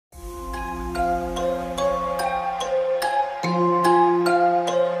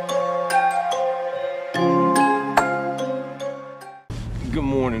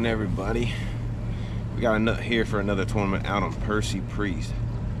everybody. We got a nut here for another tournament out on Percy Priest.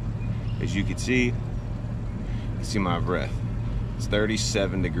 As you can see my breath. It's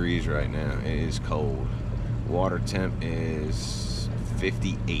 37 degrees right now. It is cold. Water temp is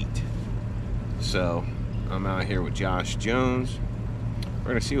 58. So I'm out here with Josh Jones. We're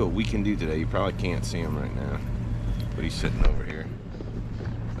gonna see what we can do today. You probably can't see him right now, but he's sitting over here.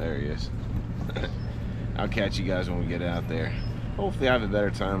 There he is. I'll catch you guys when we get out there. Hopefully I have a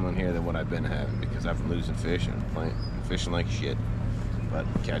better time on here than what I've been having, because I've been losing fish and fishing like shit. But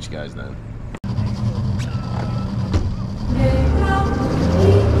catch you guys then.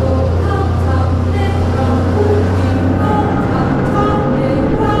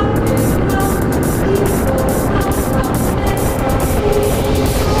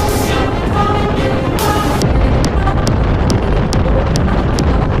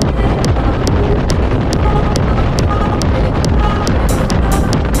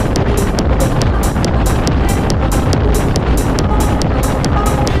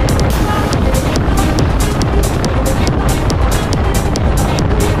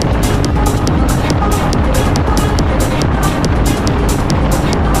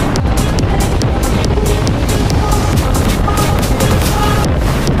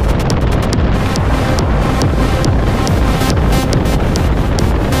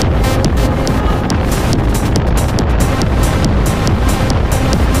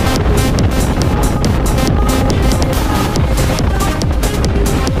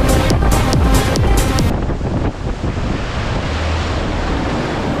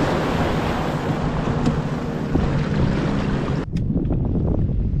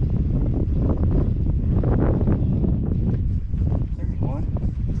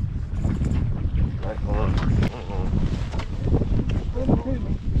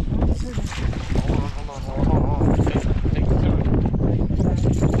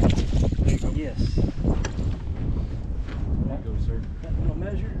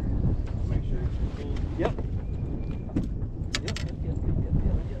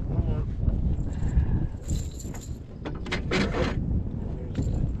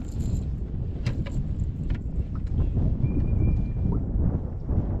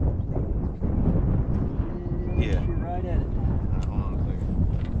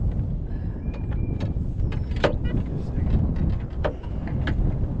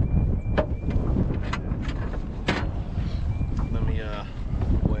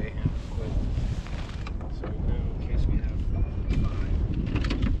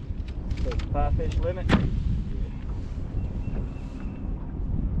 Fish limit.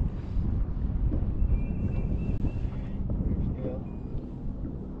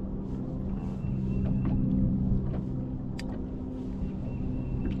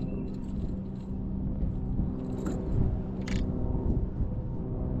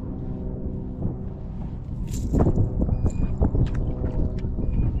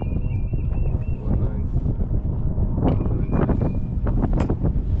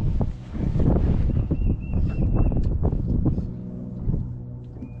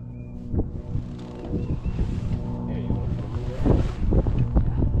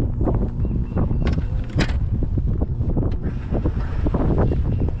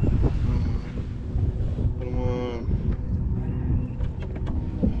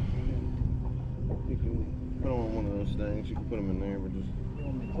 You can put them in there, but just... You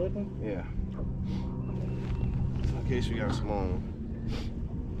want me to clip them? Yeah. In case we got a small one.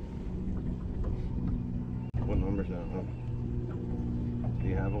 What number's that one? Do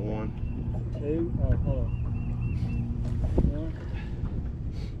you have a 1? 2? Oh, hold on. 1.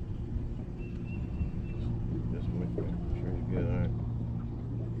 Just make sure you're good, alright.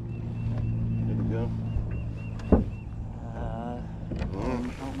 Good to go? I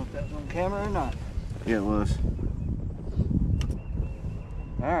don't know if that was on camera or not. Yeah, it was.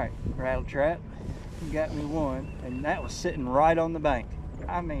 Alright, rattle trap. You got me one, and that was sitting right on the bank.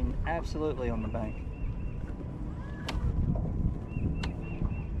 I mean, absolutely on the bank.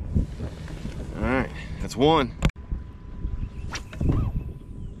 Alright, that's one.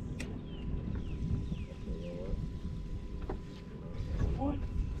 One.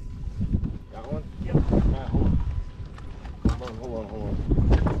 Got one? Yep. Alright, hold on. Hold on.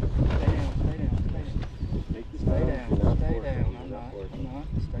 Stay down. Stay down. Stay down. I'm not.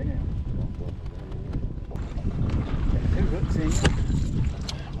 Stay down. Got 2 hooks in you.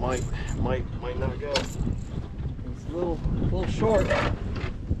 Might not go. It's a little short. Find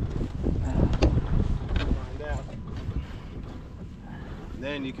out.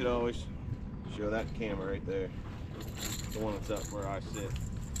 Then you could always show that camera right there, the one that's up where I sit.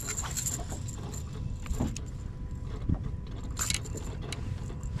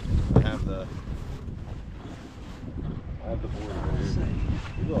 I have the board right here.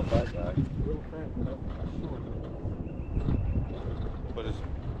 He's a little fat guy. Little fat guy. Put his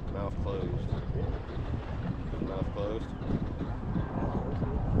mouth closed. Put his mouth closed.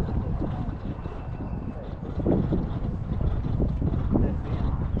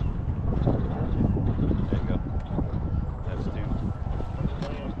 There you go. That's two.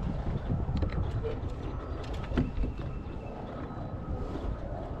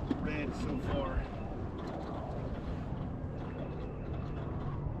 Red so far.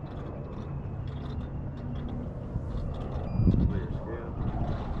 Clear scale.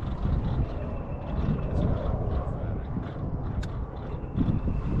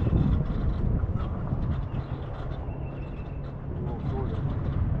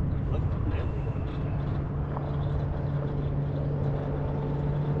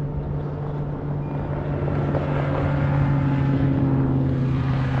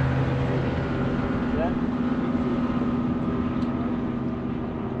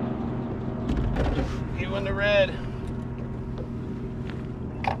 You in the red.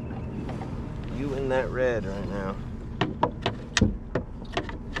 You in that red right now.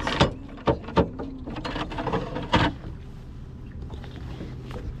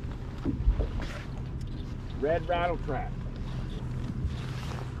 Red rattle trap.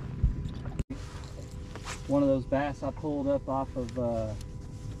 One of those bass I pulled up off of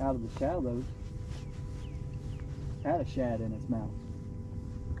out of the shallows had a shad in its mouth.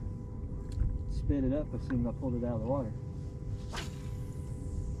 Spit it up as soon as I pulled it out of the water.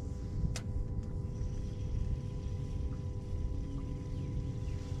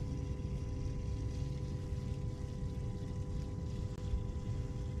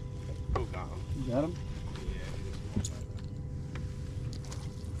 Oh, got him. You got him?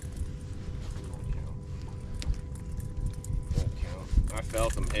 I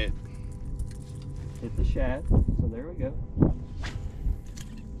felt him hit. Hit the shad, so there we go.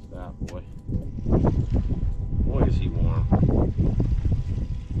 That boy. Boy, is he warm.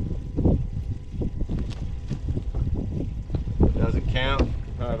 Doesn't count.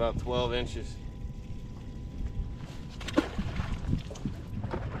 Probably about 12 inches.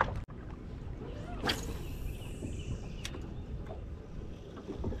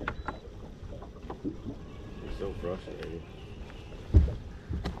 So frustrating.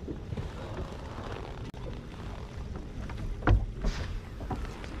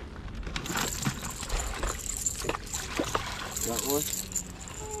 Got one?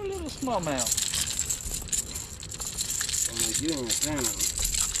 Oh, a little smallmouth. I'm like, you didn't count him.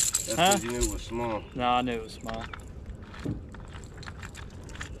 That's Huh? because you knew it was small. No, I knew it was small.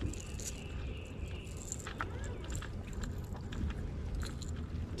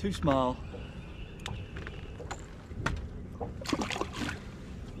 Too small.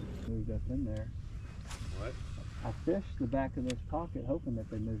 Moved up in there. What? I fished the back of this pocket hoping that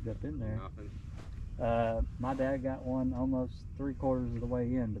they moved up in there. Nothing. My dad got one almost 3/4 of the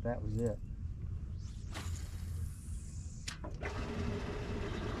way in, but that was it.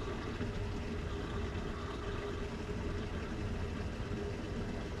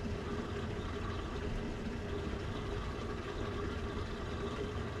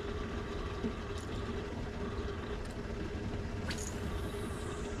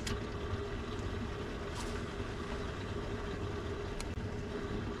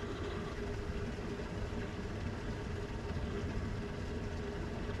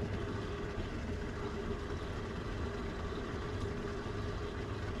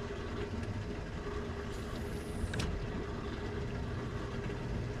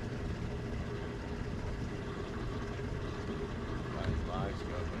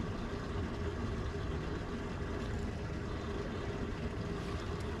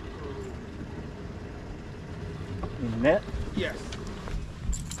 In net? Yes.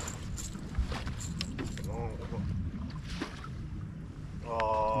 Oh,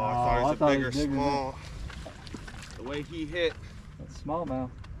 I thought it was a bigger small. The way he hit, That's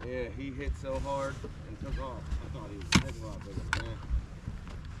smallmouth. yeah, he hit so hard and took off. I thought he was a heck of a lot bigger than that.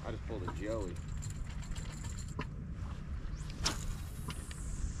 I just pulled a joey.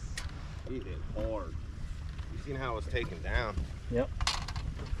 He hit hard. You seen how it was taken down? Yep.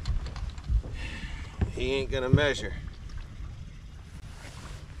 He ain't gonna measure.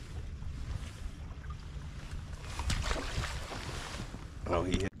 Oh,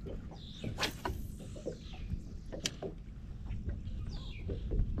 he hit.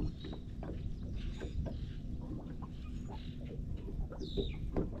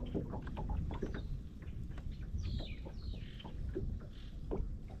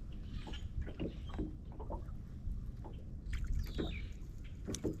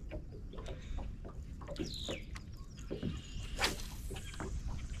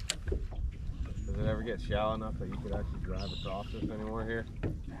 ever get shallow enough that you could actually drive across this anywhere here?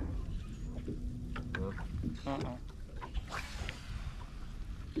 No?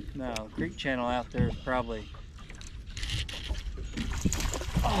 No, creek channel out there is probably...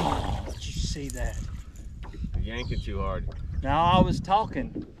 Oh, did you see that? You're yanking too hard. No, I was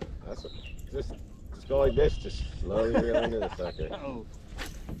talking. That's just go like this, just slowly reel into the sucker. Oh.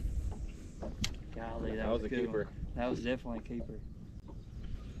 Golly, That was a good keeper. one. That was definitely a keeper.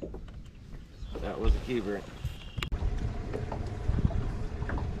 That was a keeper.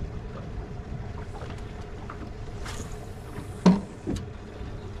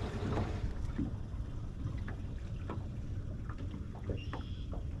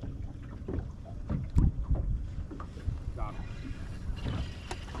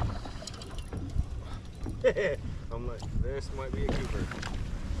 I'm like, this might be a keeper.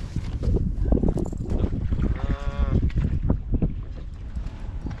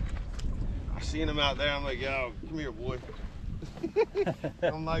 I seen him out there. I'm like, yo, come here, boy.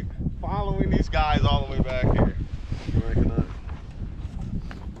 I'm like following these guys all the way back here.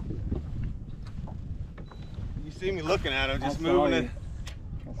 You see me looking at him, just moving it.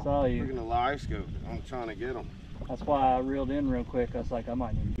 I saw you. Looking at the live scope. I'm trying to get him. That's why I reeled in real quick. I was like, I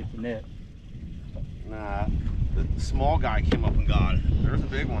might need to get the net. Nah, the small guy came up and got it. There's a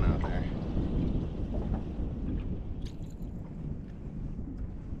big one out there.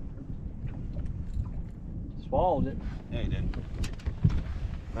 Swallowed it. Yeah, he did.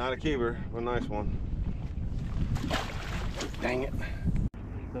 Not a keeper, but a nice one. Dang it.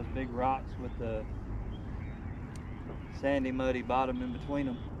 Those big rocks with the sandy, muddy bottom in between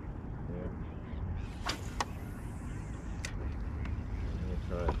them. Yeah. I'm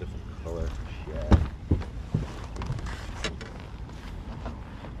gonna try a different color shad.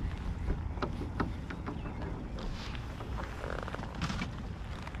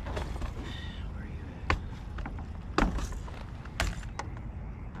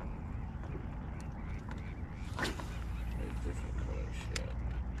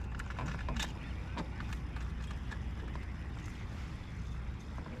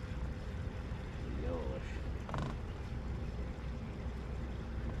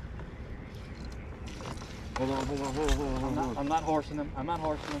 Hold on. I'm not horsing them. I'm not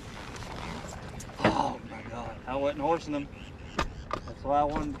horsing them. Oh my God. I wasn't horsing them. That's why I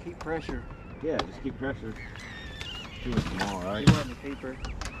wanted to keep pressure. Yeah, just keep pressure. He was small, right? He wasn't a keeper.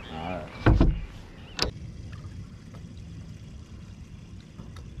 Alright.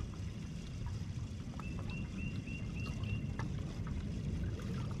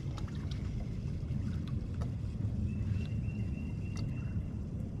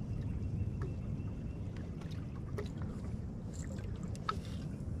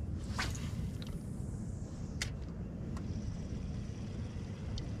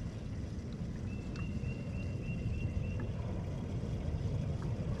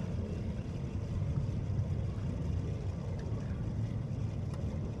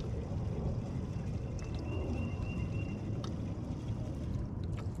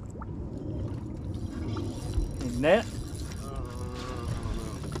 Net?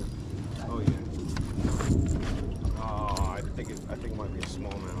 Oh yeah. Oh, I think it might be a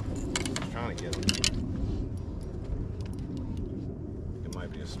smallmouth. I'm trying to get him. It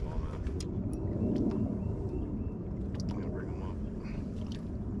might be a smallmouth. I'm gonna bring him up.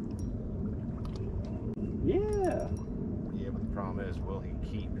 Yeah. Yeah, but the problem is, will he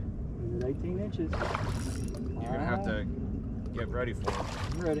keep? Is it 18 inches? You're gonna have to get ready for him.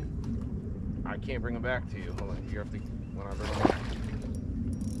 I'm ready. I can't bring him back to you. Hold on. You have to, when I bring him back.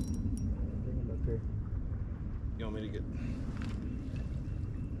 Bring him up here. You want me to get...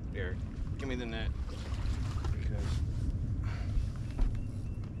 Here, give me the net. Because...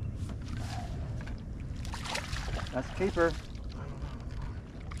 That's a keeper.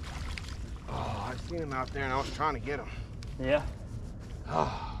 Oh, I've seen him out there and I was trying to get him. Yeah.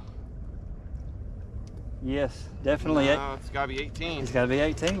 Oh. Yes, definitely. No, it's gotta be 18. It's got to be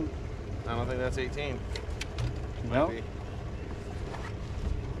 18. I don't think that's 18. No. Might be.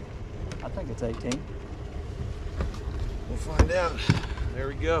 I think it's 18. We'll find out. There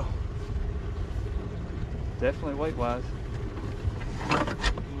we go. Definitely weight-wise.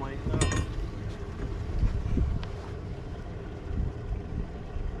 Might not.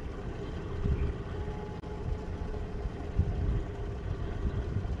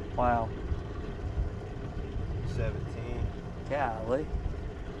 Wow. 17. Golly.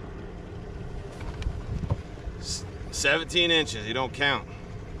 17 inches, you don't count.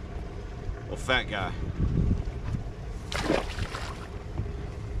 Well, fat guy.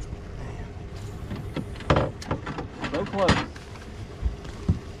 So close.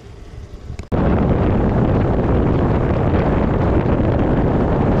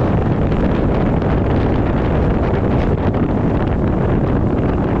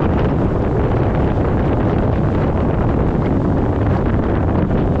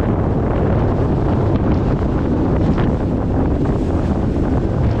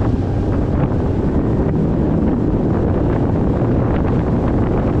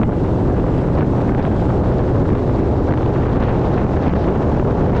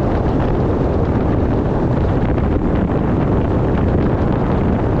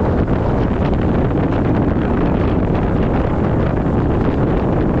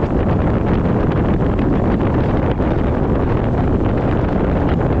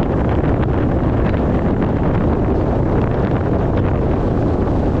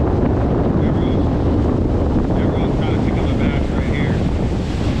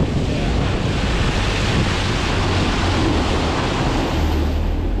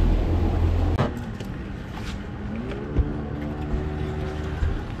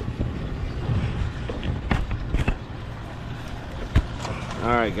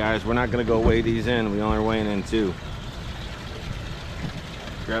 right, guys, we're not gonna go weigh these in. We only are weighing in 2.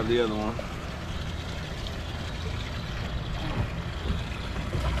 Grab the other one.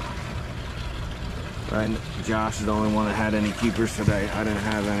 Right, Josh is the only one that had any keepers today. I didn't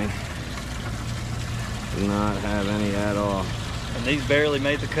have any. Do not have any at all. And these barely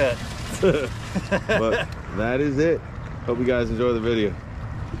made the cut. But that is it. Hope you guys enjoy the video.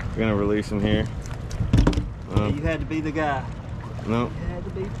 We're gonna release him here. You had to be the guy. No, You had to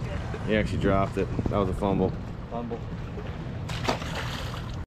be the guy. he actually dropped it. That was a fumble. Fumble.